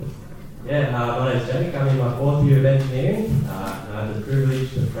My name's Jake. I'm in my fourth year of engineering, and I have the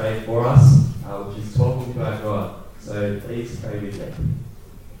privilege to pray for us, which is talking to our God. So please pray with me.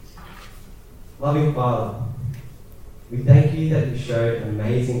 Loving Father, we thank you that you showed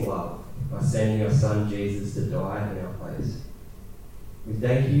amazing love by sending your Son Jesus to die in our place. We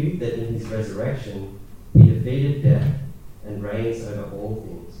thank you that in his resurrection he defeated death and reigns over all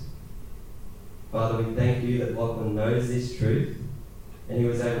things. Father, we thank you that Lachlan knows this truth and he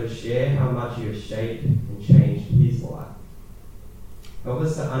was able to share how much you have shaped and changed his life. Help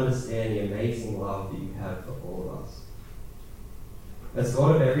us to understand the amazing love that you have for all of us. As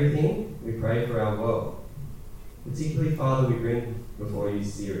God of everything, we pray for our world. Particularly, Father, we bring before you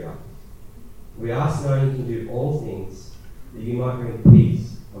Syria. We ask, knowing you can do all things, that you might bring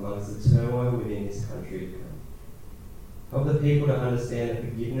peace amongst the turmoil within this country. Help the people to understand the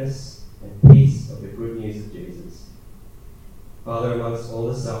forgiveness and peace of the good news of Jesus. Father, amongst all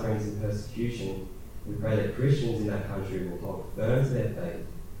the sufferings and persecution, we pray that Christians in that country will hold firm to their faith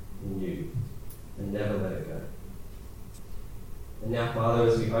in you and never let it go. And now, Father,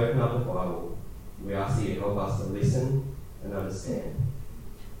 as we open up the Bible, we ask that you help us to listen and understand.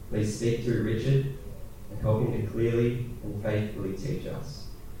 Please speak through Richard and help him to clearly and faithfully teach us.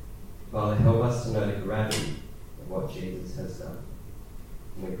 Father, help us to know the gravity of what Jesus has done.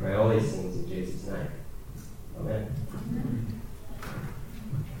 And we pray all these things in Jesus' name. Amen. Amen.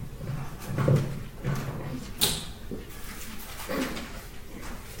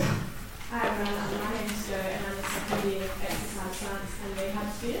 Hi everyone, my name is Jo and I'm a second year exercise science and rehab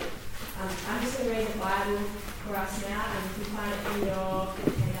student. I'm just going to read the Bible for us now and you can find it in your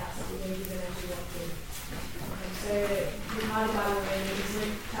handouts that you're given as you walk in. So the part of the Bible reading is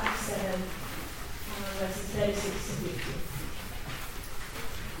Luke chapter 7, verses 36 to 50.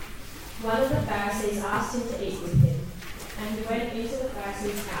 One of the Pharisees asked him to eat with him, and he went into the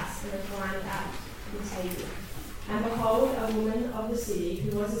Pharisee's house and reclined at the table. And behold, a woman of the city,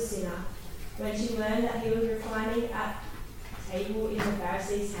 who was a sinner, when she learned that he was reclining at table in the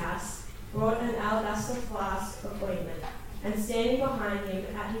Pharisee's house, brought an alabaster flask of ointment, and standing behind him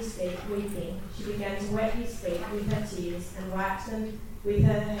at his feet, weeping, she began to wet his feet with her tears, and wiped them with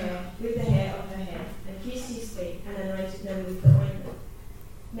the hair of her head, and kissed his feet, and anointed them with the ointment.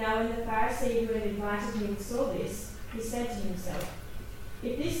 Now when the Pharisee who had invited him saw this, he said to himself,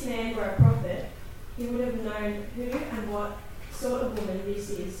 if this man were a prophet, he would have known who and what sort of woman this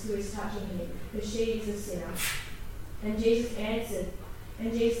is who is touching him, for she is a sinner. And Jesus answering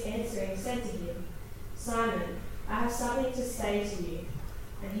said to him, Simon, I have something to say to you.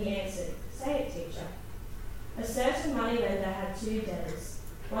 And he answered, say it, teacher. A certain moneylender had two debtors.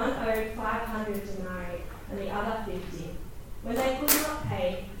 One owed 500 denarii and the other 50. When they could not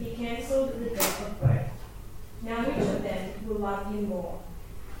pay, he cancelled the debt of both. Now which of them will love him more?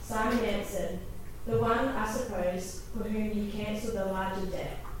 Simon answered, the one, I suppose, for whom he cancelled the larger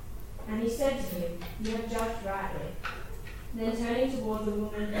debt. And he said to him, you have judged rightly. Then turning toward the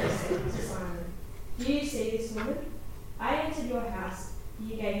woman, he said to Simon, do you see this woman? I entered your house,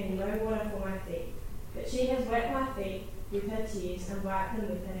 you gave me no water for my feet, but she has wet my feet with her tears and wiped them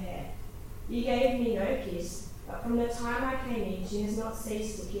with her hair. You gave me no kiss, but from the time I came in, she has not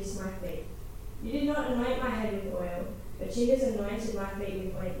ceased to kiss my feet. You did not anoint my head with oil, but she has anointed my feet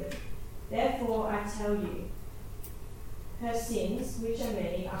with ointment. Therefore I tell you, her sins, which are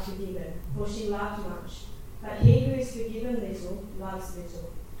many, are forgiven, for she loved much. But he who is forgiven little loves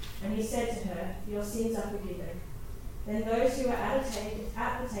little. And he said to her, your sins are forgiven. Then those who were at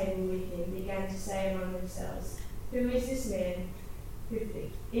the table with him began to say among themselves, who is this man who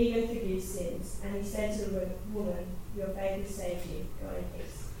even forgives sins? And he said to the woman, your faith has saved you. Go in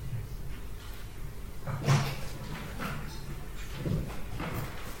peace.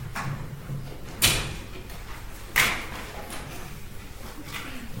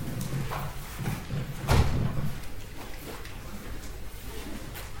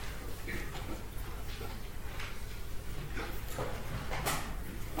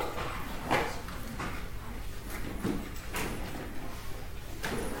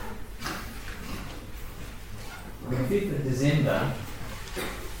 On the 5th of December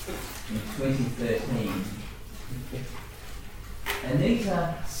in 2013,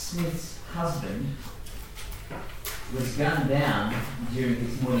 Anita Smith's husband was gunned down during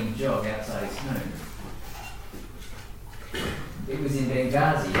his morning jog outside his home. It was in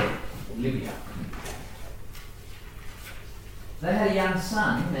Benghazi, Libya. They had a young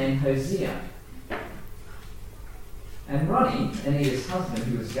son named Hosea. And Ronnie, Anita's husband,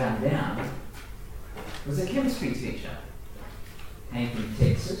 who was gunned down, was a chemistry teacher. Came from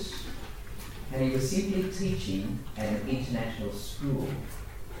Texas, and he was simply teaching at an international school.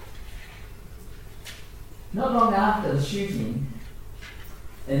 Not long after the shooting,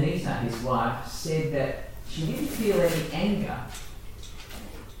 Anita, his wife, said that she didn't feel any anger.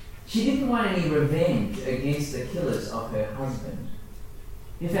 She didn't want any revenge against the killers of her husband.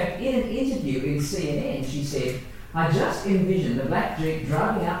 In fact, in an interview in CNN, she said, "I just envision the black Jeep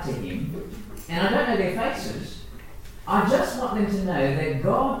driving up to him, and I don't know their faces. I just want them to know that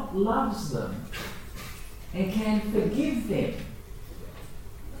God loves them and can forgive them."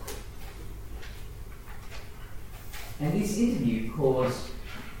 And this interview caused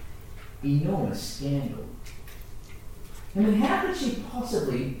enormous scandal. I mean, how could she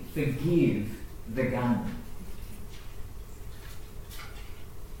possibly forgive the gunman?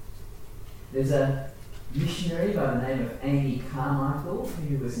 There's a missionary by the name of Amy Carmichael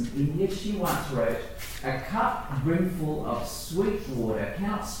who was in India. She once wrote, "A cup brimful of sweet water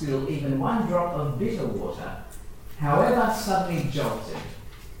cannot spill even one drop of bitter water, however suddenly jolted."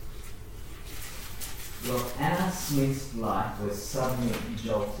 Well, Anna Smith's life was suddenly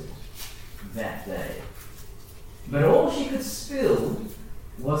jolted that day. But all she could spill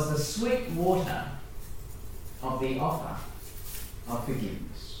was the sweet water of the offer of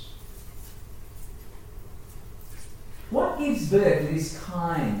forgiveness. What gives birth to this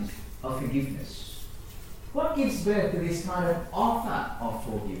kind of forgiveness? What gives birth to this kind of offer of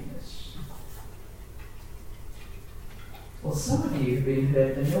forgiveness? Well, some of you have been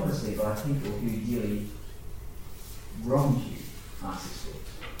hurt enormously by people who dearly wronged you, I suspect.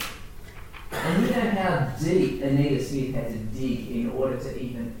 And you know how deep Anita Smith had to dig in order to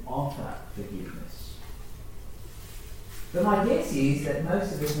even offer forgiveness. But my guess is that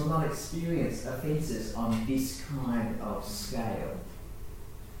most of us will not experience offences on this kind of scale.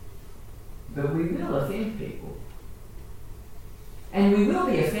 But we will offend people. And we will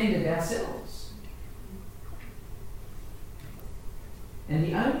be offended ourselves. And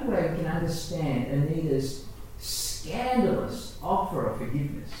the only way we can understand Anita's scandalous offer of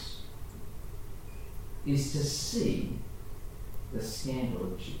forgiveness is to see the scandal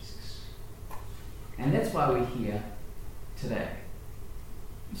of Jesus. And that's why we're here today.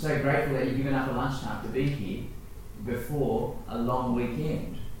 I'm so grateful that you've given up a lunchtime to be here before a long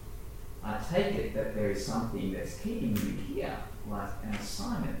weekend. I take it that there is something that's keeping you here, like an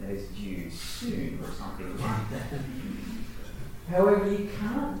assignment that is due soon or something like that. However, you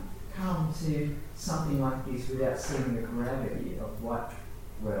can't come to something like this without seeing the gravity of what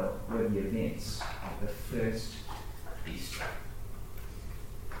were the events of the first Easter.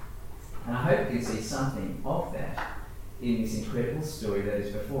 And I hope you see something of that in this incredible story that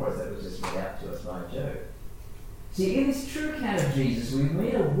is before us, that was just read out to us by Joe. See, in this true account of Jesus, we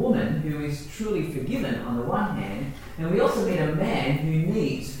meet a woman who is truly forgiven on the one hand, and we also meet a man who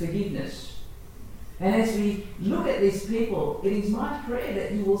needs forgiveness. And as we look at these people, it is my prayer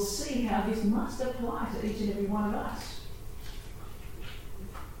that you will see how this must apply to each and every one of us.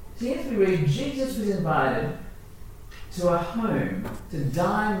 See, as we read, Jesus was invited to a home to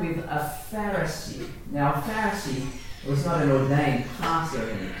dine with a Pharisee. Now, a Pharisee was not an ordained pastor of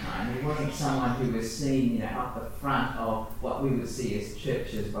any kind. He wasn't someone who was seen, up the front of what we would see as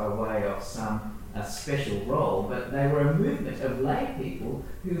churches by way of some special role, but they were a movement of lay people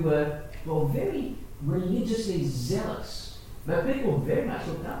who were very religiously zealous. But people very much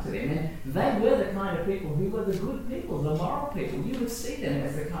looked up to them, and they were the kind of people who were the good people, the moral people. You would see them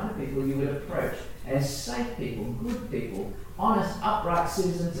as the kind of people you would approach as safe people, good people, honest, upright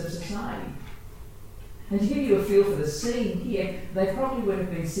citizens of society. And to give you a feel for the scene here, they probably would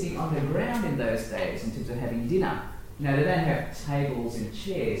have been sitting on the ground in those days in terms of having dinner. They don't have tables and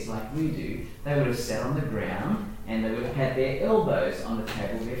chairs like we do. They would have sat on the ground and they would have had their elbows on the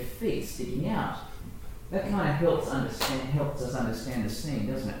table, their feet sticking out. That kind of helps us understand the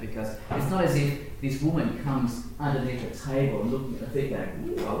scene, doesn't it? Because it's not as if this woman comes underneath a table and looking at the feet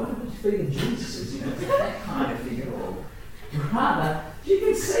going, "Ooh, I wonder which feet of Jesus is," that kind of thing at all. Rather, you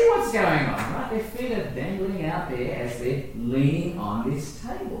can see what's going on, right? Their feet are dangling out there as they're leaning on this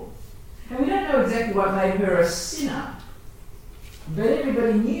table. And we don't know exactly what made her a sinner, but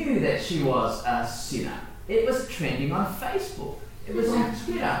everybody knew that she was a sinner. It was trending on Facebook. It was on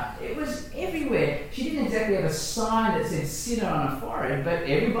Twitter. It was everywhere. She didn't exactly have a sign that said sinner on her forehead, but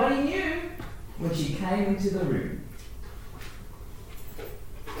everybody knew when she came into the room.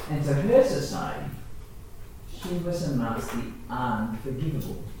 And to her society, she was amongst the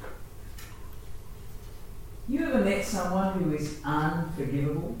unforgivable. You ever met someone who is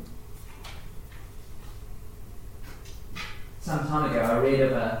unforgivable? Some time ago, I read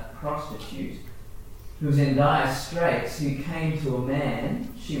of a prostitute who was in dire straits, who came to a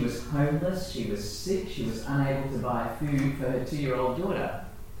man. She was homeless, she was sick, she was unable to buy food for her 2-year-old daughter.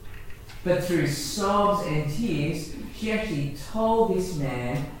 But through sobs and tears, she actually told this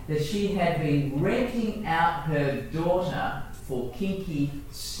man that she had been renting out her daughter for kinky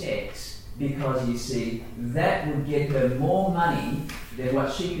sex because, you see, that would get her more money than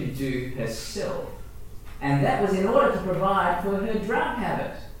what she could do herself. And that was in order to provide for her drug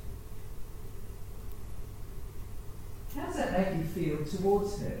habit. How does that make you feel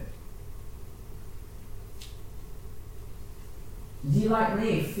towards her? Do you, like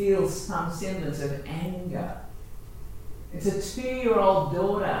me, feel some semblance of anger? It's a 2-year-old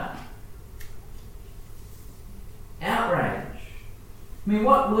daughter. Outrage. I mean,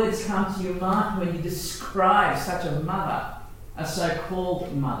 what words come to your mind when you describe such a mother, a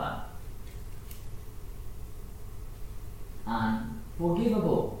so-called mother?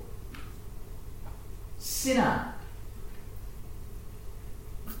 Unforgivable. Sinner.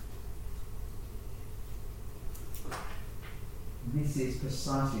 This is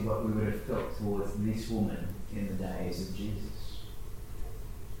precisely what we would have felt towards this woman in the days of Jesus.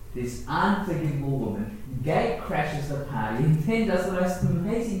 This unforgivable woman gate crashes the party and then does the most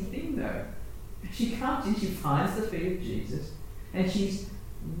amazing thing though. She comes in, she finds the feet of Jesus, and she's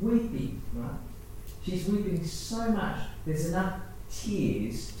weeping, right? She's weeping so much, there's enough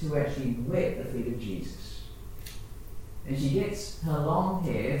tears to actually wet the feet of Jesus. And she gets her long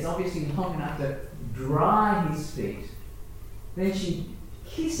hair, it's obviously long enough to dry his feet. Then she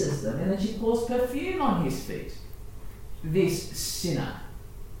kisses them, and then she pours perfume on his feet. This sinner.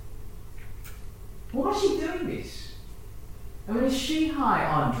 Why is she doing this? I mean, is she high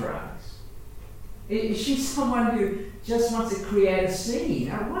on drugs? Is she someone who just wants to create a scene?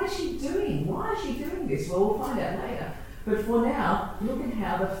 Now, what is she doing? Why is she doing this? Well, we'll find out later. But for now, look at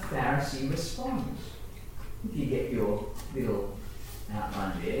how the Pharisee responds. If you get your little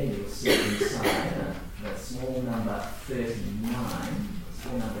outline there, you'll see inside the small number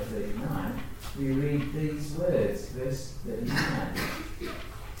 39, we read these words, verse 39.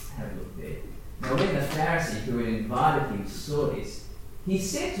 Have a look there. Now when the Pharisee who had invited him saw this, he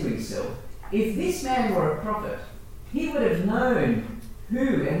said to himself, if this man were a prophet, he would have known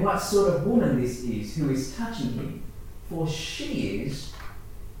who and what sort of woman this is who is touching him, for she is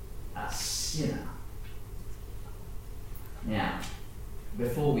a sinner. Now,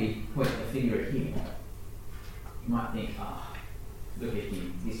 before we point the finger at him, you might think, look at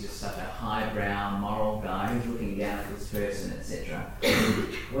him, he's just such a highbrow, moral guy who's looking down at this person, etc.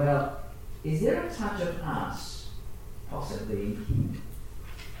 Well, is there a touch of us possibly in him?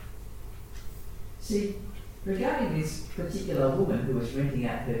 See, regarding this particular woman who was renting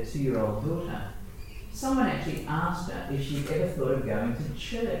out her 2-year-old daughter, someone actually asked her if she'd ever thought of going to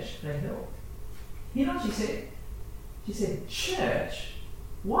church for help. You know what she said? She said, church?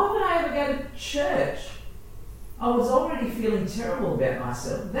 Why would I ever go to church? I was already feeling terrible about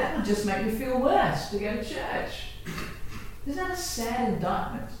myself. That would just make me feel worse to go to church. Isn't that a sad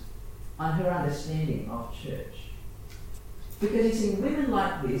indictment on her understanding of church? Because you see, women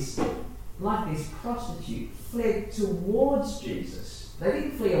like this prostitute, fled towards Jesus. They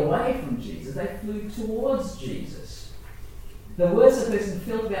didn't flee away from Jesus, they flew towards Jesus. The worse a person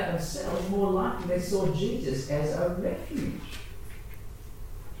felt about themselves, more likely they saw Jesus as a refuge.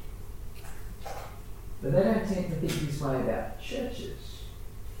 But they don't tend to think this way about churches.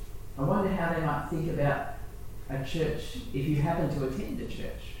 I wonder how they might think about a church if you happen to attend a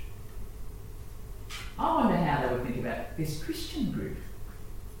church. I wonder how they would think about this Christian group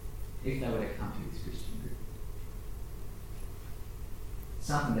if they were to come to this Christian group.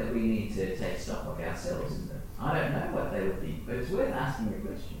 Something that we need to take stock of ourselves, isn't it? I don't know what they would think, but it's worth asking the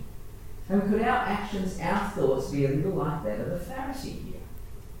question. And could our actions, our thoughts be a little like that of the Pharisee here?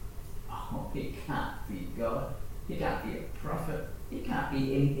 Oh, he can't be God. He can't be a prophet. He can't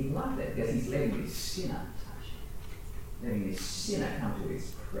be anything like that because he's letting this sinner touch him. Letting this sinner come to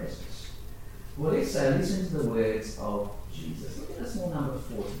his presence. Well, if so, listen to the words of Jesus. Look at the small number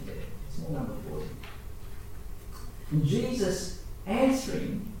 40 there. Small number 40. And Jesus,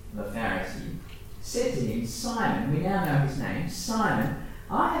 answering the Pharisee, said to him, Simon, we now know his name, Simon,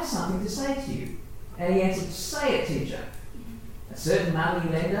 I have something to say to you. And he answered, say it, teacher. A certain money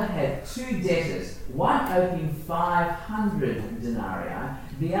lender had 2 debtors. One owed him 500 denarii,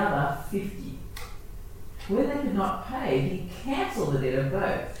 the other 50. When they could not pay, he cancelled the debt of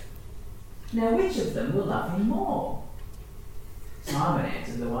both. Now which of them will love him more? Simon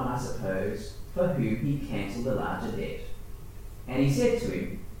answered, the one, I suppose, for whom he cancelled the larger debt. And he said to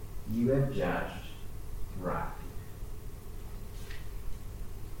him, you have judged right.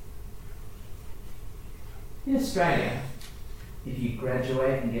 In Australia, if you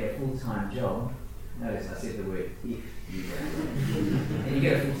graduate and get a full-time job, Notice I said the word if you graduate and you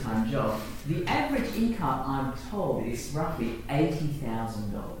get a full-time job. The average income, I'm told, is roughly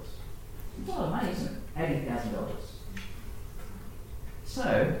 $80,000. It's a lot of money, isn't it? $80,000.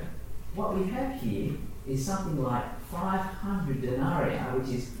 So, what we have here is something like 500 denarii, which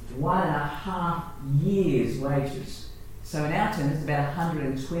is 1.5 years' wages. So in our terms, it's about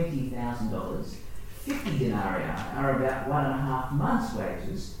 $120,000. 50 denarii are about 1.5 months'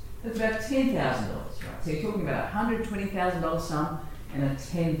 wages. That's about $10,000, right? So you're talking about a $120,000 sum and a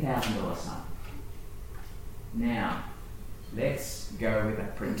 $10,000 sum. Now, let's go with a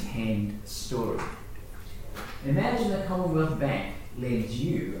pretend story. Imagine the Commonwealth Bank lends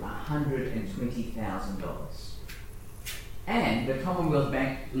you $120,000. And the Commonwealth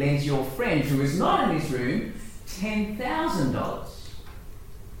Bank lends your friend, who is not in this room, $10,000.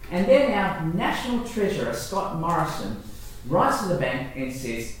 And then our National Treasurer, Scott Morrison, writes to the bank and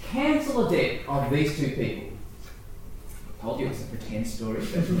says, cancel the debt of these two people. I told you it's a pretend story.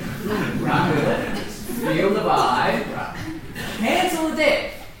 Run with it. Feel the vibe. Right. Cancel the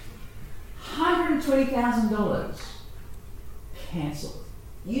debt. $120,000. Cancel.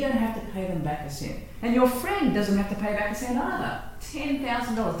 You don't have to pay them back a cent. And your friend doesn't have to pay back a cent either.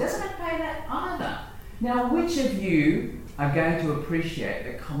 $10,000. Doesn't have to pay that either. Now, which of you are going to appreciate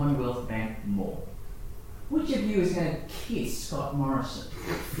the Commonwealth Bank more? Which of you is going to kiss Scott Morrison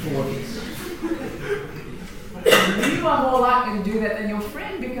for this? You are more likely to do that than your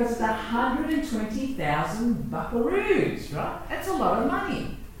friend because it's 120,000 buckaroos, right? That's a lot of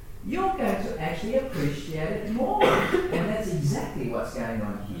money. You're going to actually appreciate it more. And that's exactly what's going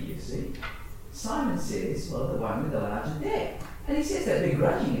on here, you see. Simon says, well, the one with the larger debt. And he says that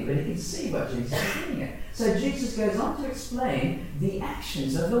begrudgingly, but he can see what Jesus is doing it. So Jesus goes on to explain the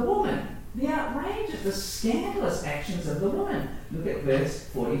actions of the woman. The outrageous, the scandalous actions of the woman. Look at verse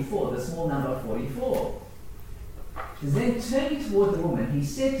 44, the small number 44. Then turning toward the woman, he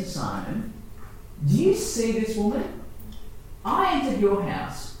said to Simon, do you see this woman? I entered your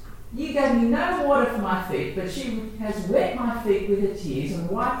house. You gave me no water for my feet, but she has wet my feet with her tears and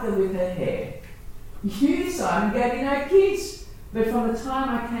wiped them with her hair. You, Simon, gave me no kiss, but from the time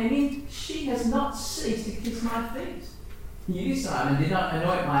I came in, she has not ceased to kiss my feet. You, Simon, did not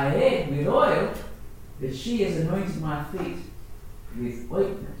anoint my head with oil, but she has anointed my feet with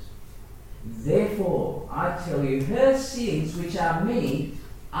ointment. Therefore, I tell you, her sins, which are many,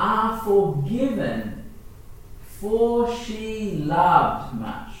 are forgiven, for she loved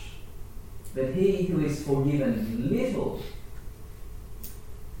much. But he who is forgiven little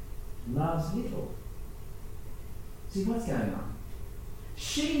loves little. See, what's going on?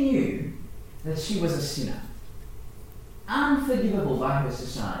 She knew that she was a sinner, unforgivable by her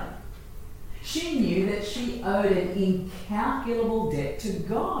society. She knew that she owed an incalculable debt to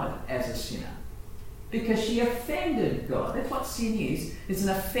God as a sinner because she offended God. That's what sin is. It's an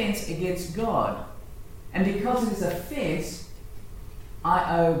offence against God. And because of this offence,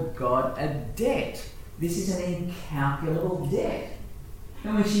 I owe God a debt. This is an incalculable debt.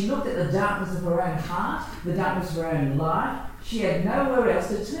 And when she looked at the darkness of her own heart, the darkness of her own life, she had nowhere else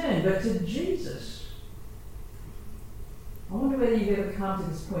to turn but to Jesus. I wonder whether you've ever come to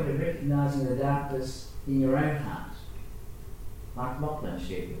this point of recognising the darkness in your own heart, like Lachlan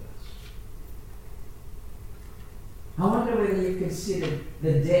shared with us. I wonder whether you've considered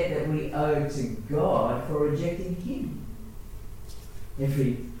the debt that we owe to God for rejecting Him.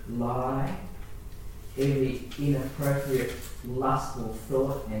 Every lie, every inappropriate, lustful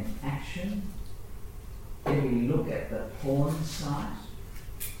thought and action, every look at the porn site,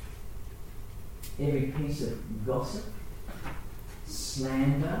 every piece of gossip,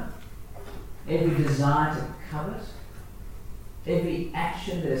 slander, every desire to covet, every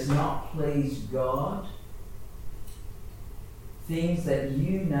action that does not please God, things that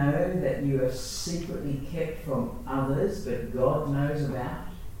you know that you have secretly kept from others but God knows about.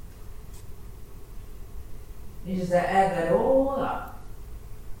 You just add that all up.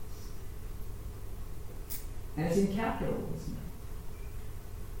 And it's incalculable, isn't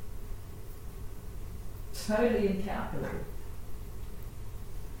it? Totally incalculable.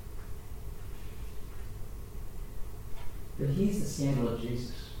 But here's the scandal of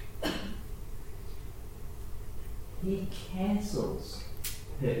Jesus. He cancels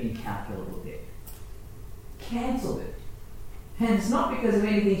her incalculable debt. Cancelled it. And it's not because of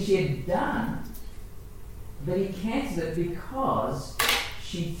anything she had done, but he cancelled it because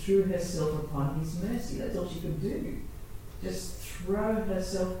she threw herself upon his mercy. That's all she could do. Just throw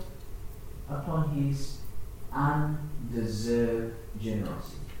herself upon his undeserved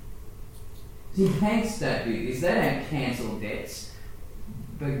generosity. See, banks don't do this. They don't cancel debts,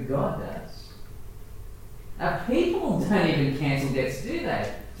 but God does. People don't even cancel debts, do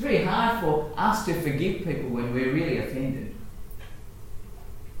they? It's very hard for us to forgive people when we're really offended.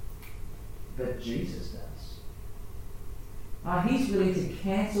 But Jesus does. He's willing to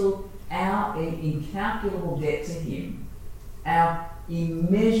cancel our incalculable debt to him, our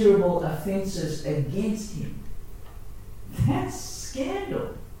immeasurable offences against him. That's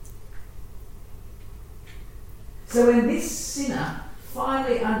scandal. So when this sinner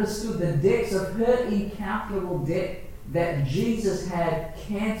finally understood the depths of her incalculable debt that Jesus had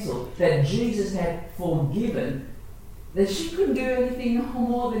cancelled, that Jesus had forgiven, that she couldn't do anything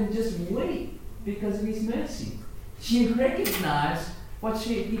more than just weep because of his mercy. She recognised what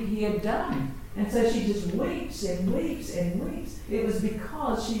he had done. And so she just weeps and weeps and weeps. It was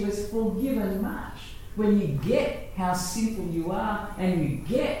because she was forgiven much. When you get how sinful you are and you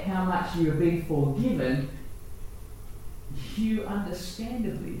get how much you have been forgiven, you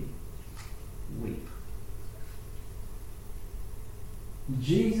understandably weep.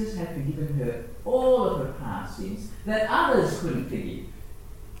 Jesus had forgiven her all of her past sins that others couldn't forgive.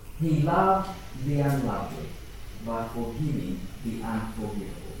 He loved the unlovely by forgiving the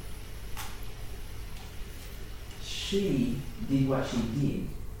unforgivable. She did what she did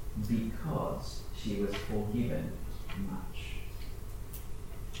because she was forgiven much.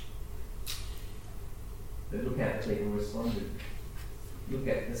 But look how the people responded. Look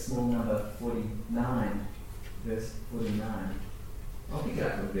at the small number 49, verse 49. I'll pick it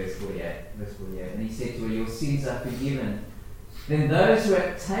up from verse 48. And he said to her, "Your sins are forgiven." Then those who were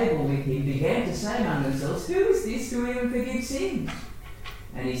at table with him began to say among themselves, "Who is this who even forgives sins?"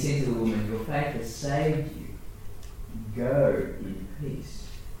 And he said to the woman, "Your faith has saved you. Go in peace."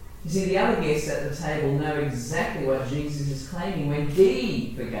 You see, the other guests at the table know exactly what Jesus is claiming when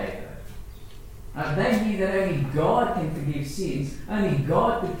he forgave her. They knew that only God can forgive sins. Only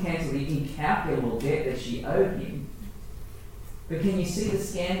God could cancel the incalculable debt that she owed him. But can you see the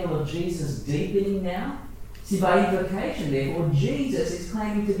scandal of Jesus deepening now? See, by implication, therefore, Jesus is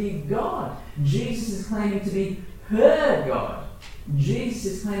claiming to be God. Jesus is claiming to be her God. Jesus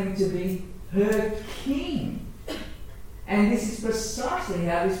is claiming to be her king. And this is precisely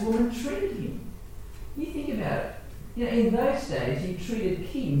how this woman treated him. You think about it. You know, in those days, you treated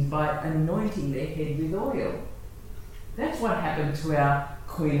kings by anointing their head with oil. That's what happened to our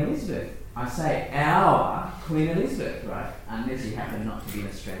Queen Elizabeth. I say our Queen Elizabeth, right? Unless you happen not to be an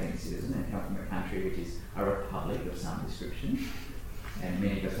Australian citizen and come from a country which is a republic of some description. And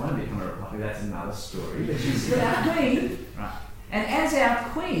many of us want to become a republic, that's another story. But she's still our Queen, right? And as our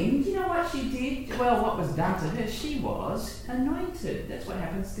Queen, you know what she did? Well, what was done to her? She was anointed. That's what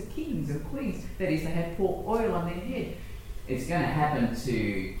happens to kings and queens. That is, they have pour oil on their head. It's going to happen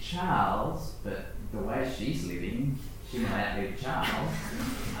to Charles, but the way she's living, she might outlive Charles.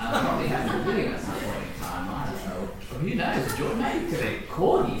 Probably happen to William at some point in time, I don't know. Well, who knows? George, maybe to their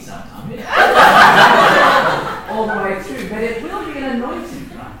corgi sometime. All the way through. But it will be an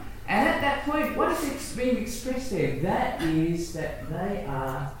anointing, right? And at that point, what is being expressed there? That is that they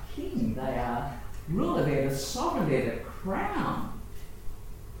are king, they are ruler, they're the sovereign, they're the crown.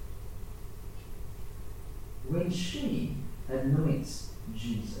 When she anoints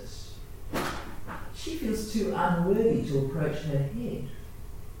Jesus, she feels too unworthy to approach her head.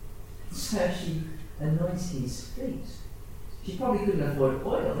 So she anoints his feet. She probably couldn't afford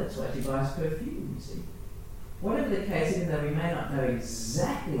oil, that's why she buys perfume, you see. Whatever the case, even though we may not know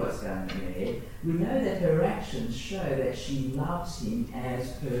exactly what's going on in her head, we know that her actions show that she loves him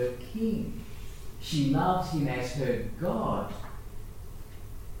as her king. She loves him as her God.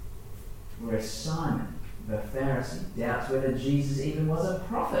 Whereas Simon, the Pharisee, doubts whether Jesus even was a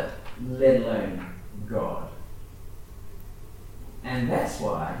prophet, let alone God. And that's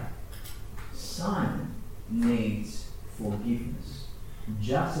why Simon needs forgiveness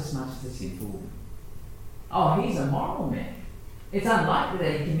just as much as the sinful woman. Oh, he's a moral man. It's unlikely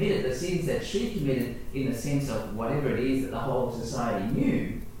that he committed the sins that she committed in the sense of whatever it is that the whole society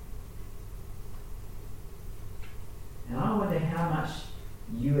knew. And I wonder how much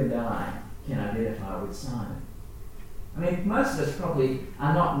you and I can identify with Simon. I mean, most of us probably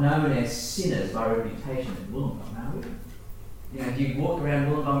are not known as sinners by reputation at Wollongong, are we? You know, if you walk around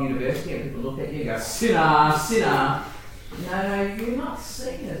Wollongong University and people look at you and go, "Sinner, sinner." No, you're not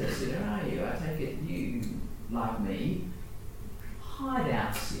seen as a sinner, are you? I take it you, like me, hide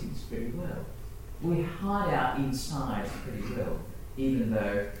our sins pretty well. We hide our inside pretty well, even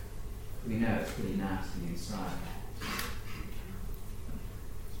though we know it's pretty nasty inside.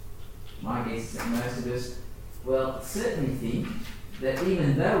 My guess is that most of us, well, certainly think that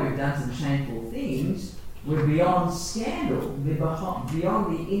even though we've done some shameful things, We're beyond scandal. We're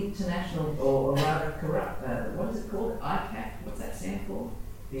beyond the international, or rather corrupt, what is it called? ICAC? What's that stand for?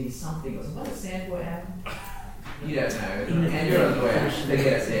 The something. What does it stand for, Adam? You don't know. And you're a lawyer.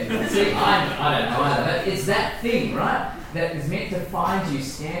 Forget it. See, I don't know either. But it's that thing, right? That is meant to find you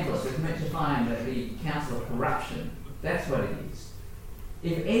scandalous. It's meant to find the council of corruption. That's what it is.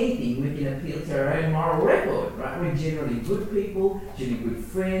 If anything, we can appeal to our own moral record, right? We're generally good people, generally good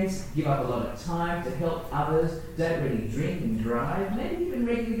friends, give up a lot of time to help others, don't really drink and drive, maybe even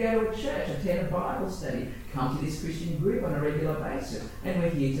regularly go to a church, attend a Bible study, come to this Christian group on a regular basis. And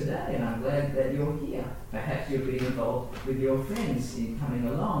we're here today, and I'm glad that you're here. Perhaps you're being involved with your friends in coming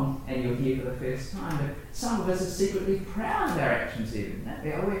along, and you're here for the first time. But some of us are secretly proud of our actions even.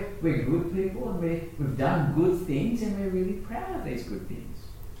 We're good people, and we've done good things, and we're really proud of these good things.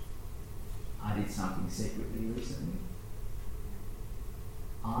 I did something secretly recently.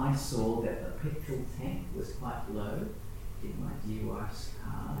 I saw that the petrol tank was quite low in my dear wife's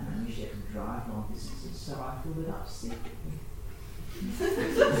car, and I knew she had to drive long distances, so I filled it up secretly.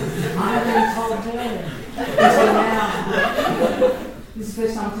 I haven't told her. So now, this is the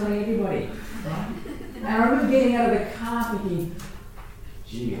first time I'm telling everybody. Right? And I remember getting out of the car thinking,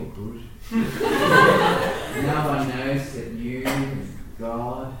 gee, you're good. No one knows that you,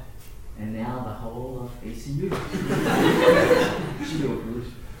 God, and now the whole of ECU. Gee, you're good.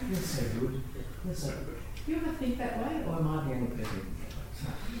 You're so good. You're so good. You ever think that way? Or am I the only person who thinks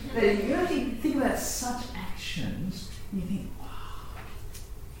that way? But you ever think about such actions, and you think, wow,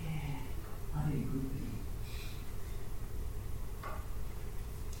 yeah, I did a good thing.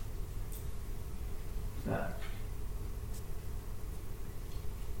 But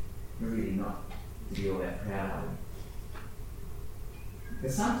we're really not to be all that proud of.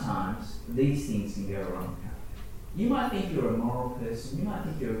 Because sometimes these things can go wrong. You might think you're a moral person, you might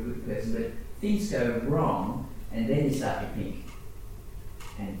think you're a good person, but things go wrong, and then you start to think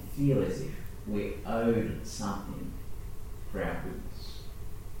and feel as if we're owed something for our goodness.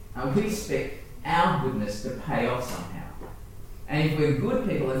 And we expect our goodness to pay off somehow. And if we're good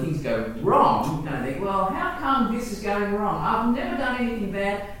people and things go wrong, you kind of think, well, how come this is going wrong? I've never done anything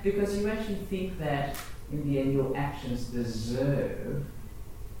bad, because you actually think that in the end your actions deserve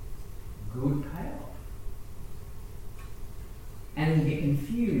good payoff. And you get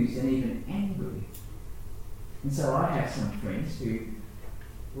confused and even angry. And so I have some friends who,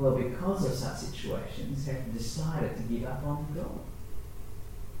 well, because of such situations, have decided to give up on God.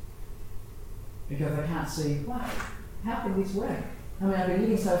 Because they can't see, wow, how can this work? I mean, I've been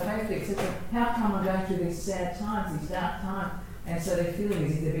living so faithfully, etc. How come I'm going through these sad times, these dark times? And so they're feeling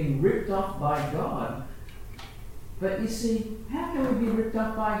as if they're being ripped off by God. But you see, how can we be ripped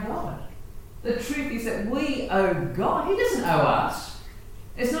off by God? The truth is that we owe God. He doesn't owe us.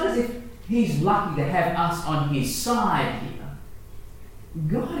 It's not as if He's lucky to have us on His side here.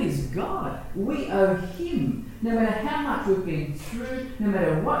 God is God. We owe Him. No matter how much we've been through, no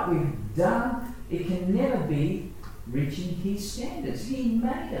matter what we've done, it can never be reaching His standards. He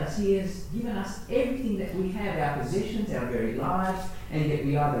made us. He has given us everything that we have, our possessions, our very lives, and yet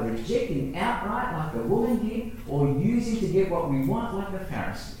we either reject Him outright like the woman did, or use Him to get what we want like the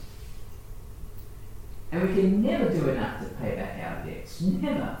Pharisee. And we can never do enough to pay back our debts.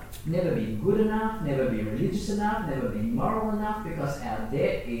 Never. Never be good enough, never be religious enough, never be moral enough, because our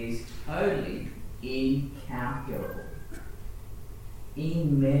debt is totally incalculable,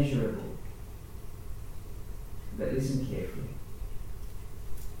 immeasurable. But listen carefully.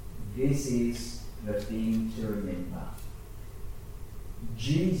 This is the thing to remember.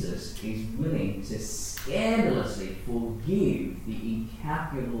 Jesus is willing to scandalously forgive the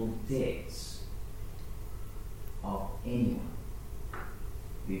incalculable debts of anyone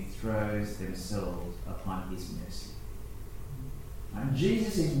who throws themselves upon His mercy. And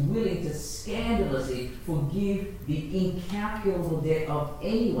Jesus is willing to scandalously forgive the incalculable debt of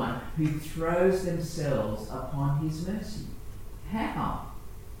anyone who throws themselves upon His mercy. How?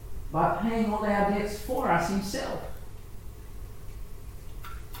 By paying all our debts for us Himself.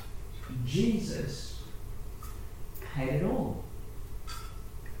 Jesus paid it all.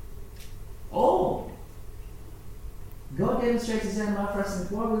 All. God demonstrates His own love for us,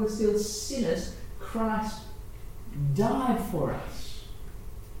 and while we were still sinners, Christ died for us.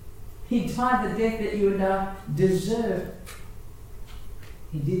 He died the death that you and I deserve.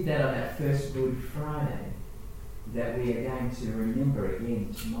 He did that on that first Good Friday that we are going to remember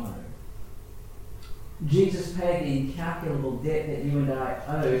again tomorrow. Jesus paid the incalculable debt that you and I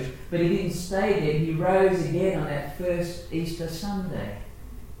owed, but He didn't stay there. He rose again on that first Easter Sunday,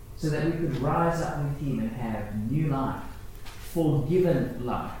 so that we could rise up with Him and have new life, forgiven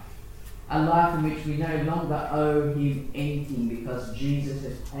life, a life in which we no longer owe him anything because Jesus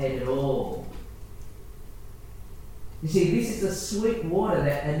has paid it all. You see, this is the sweet water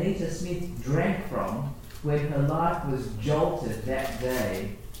that Anita Smith drank from when her life was jolted that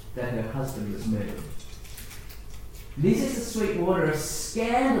day that her husband was murdered. This is the sweet water of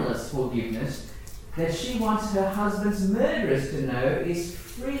scandalous forgiveness that she wants her husband's murderers to know is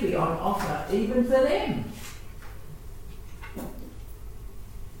freely on offer even for them.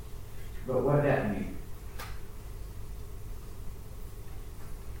 But what about you?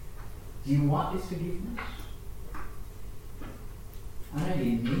 Do you want this forgiveness? I know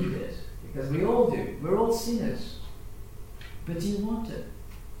you need it, because we all do. We're all sinners. But do you want it?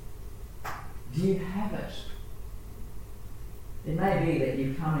 Do you have it? It may be that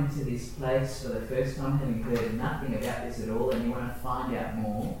you've come into this place for the first time having heard nothing about this at all and you want to find out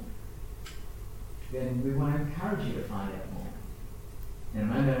more. Then we want to encourage you to find out more. In a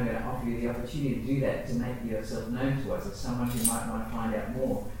moment I'm going to offer you the opportunity to do that, to make yourself known to us as someone who might want to find out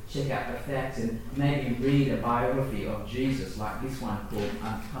more. Check out the facts and maybe read a biography of Jesus like this one called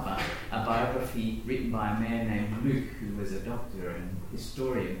Uncover, a biography written by a man named Luke, who was a doctor and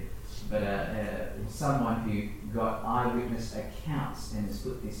historian, but someone who got eyewitness accounts and has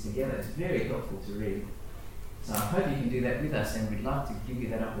put this together. It's very helpful to read. So I hope you can do that with us, and we'd love to give you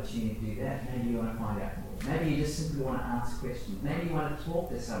that opportunity to do that. Maybe you want to find out more. Maybe you just simply want to ask questions. Maybe you want to talk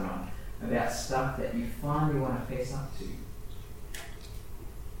to someone about stuff that you finally want to fess up to.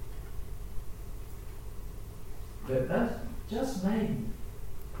 But just maybe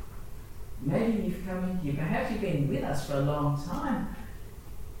you've come in here, perhaps you've been with us for a long time,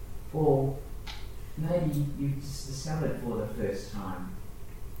 or maybe you've just discovered for the first time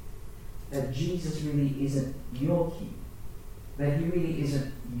that Jesus really isn't your King, that he really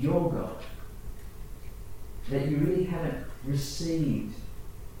isn't your God, that you really haven't received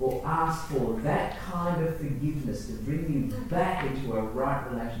or asked for that kind of forgiveness to bring you back into a right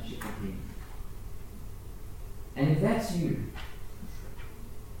relationship with him. And if that's you,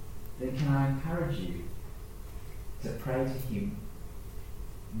 then can I encourage you to pray to him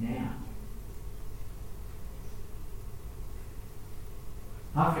now?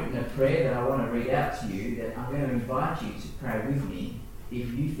 I've written a prayer that I want to read out to you that I'm going to invite you to pray with me if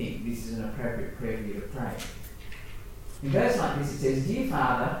you think this is an appropriate prayer for you to pray. It goes like this. It says, "Dear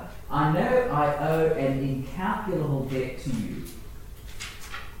Father, I know I owe an incalculable debt to you.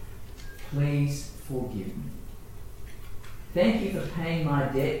 Please forgive me. Thank you for paying my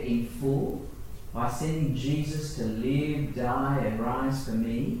debt in full by sending Jesus to live, die, and rise for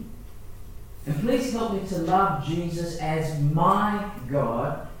me. And please help me to love Jesus as my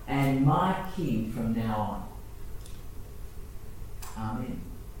God and my King from now on. Amen."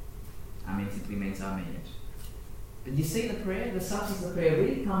 Amen simply means I mean it. But you see the prayer? The substance of the prayer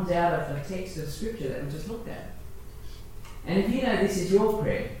really comes out of the text of Scripture that we just looked at. And if you know this is your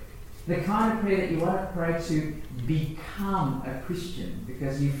prayer, the kind of prayer that you want to pray to become a Christian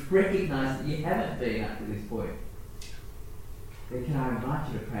because you've recognised that you haven't been up to this point, then can I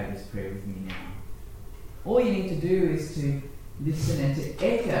invite you to pray this prayer with me now? All you need to do is to listen and to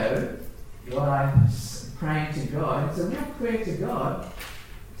echo what I'm praying to God. It's a real prayer to God,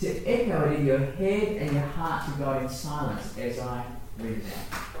 to echo it in your head and your heart to God in silence as I read it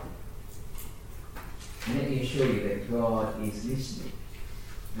out. And let me assure you that God is listening,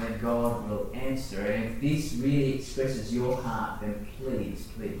 that God will answer. And if this really expresses your heart, then please,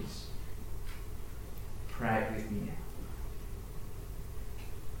 please, pray it with me now.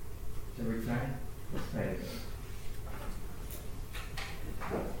 Shall we pray? Let's pray together.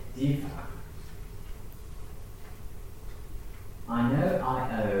 Dear Father, I know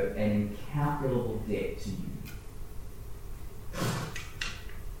I owe an incalculable debt to you.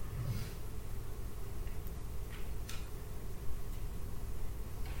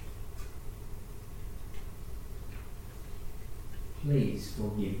 Please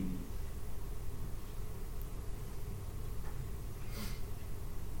forgive me.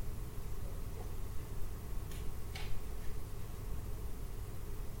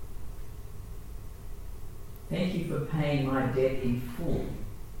 Thank you for paying my debt in full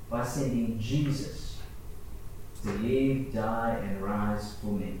by sending Jesus to live, die, and rise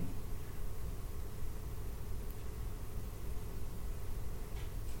for me.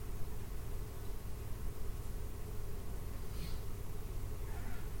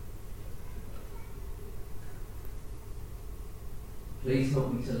 Please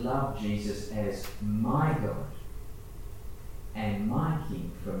help me to love Jesus as my God and my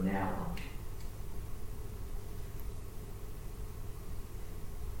King from now on.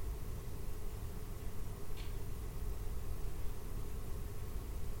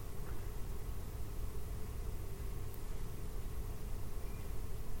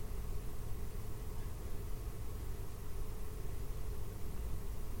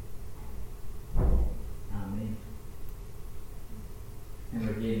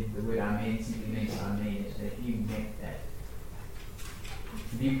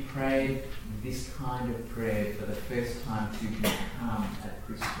 prayed this kind of prayer for the first time to become a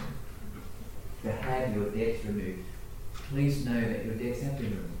Christian, to have your debts removed, please know that your debts have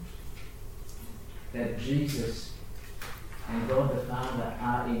been removed. That Jesus and God the Father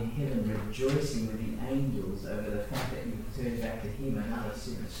are in heaven rejoicing with the angels over the fact that you've turned back to Him, another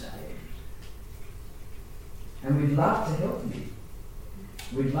sinner saved. And we'd love to help you.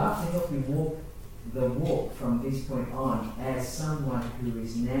 We'd love to help you walk the walk from this point on as someone who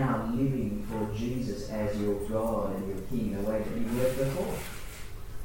is now living for Jesus as your God and your King, the way that you were before.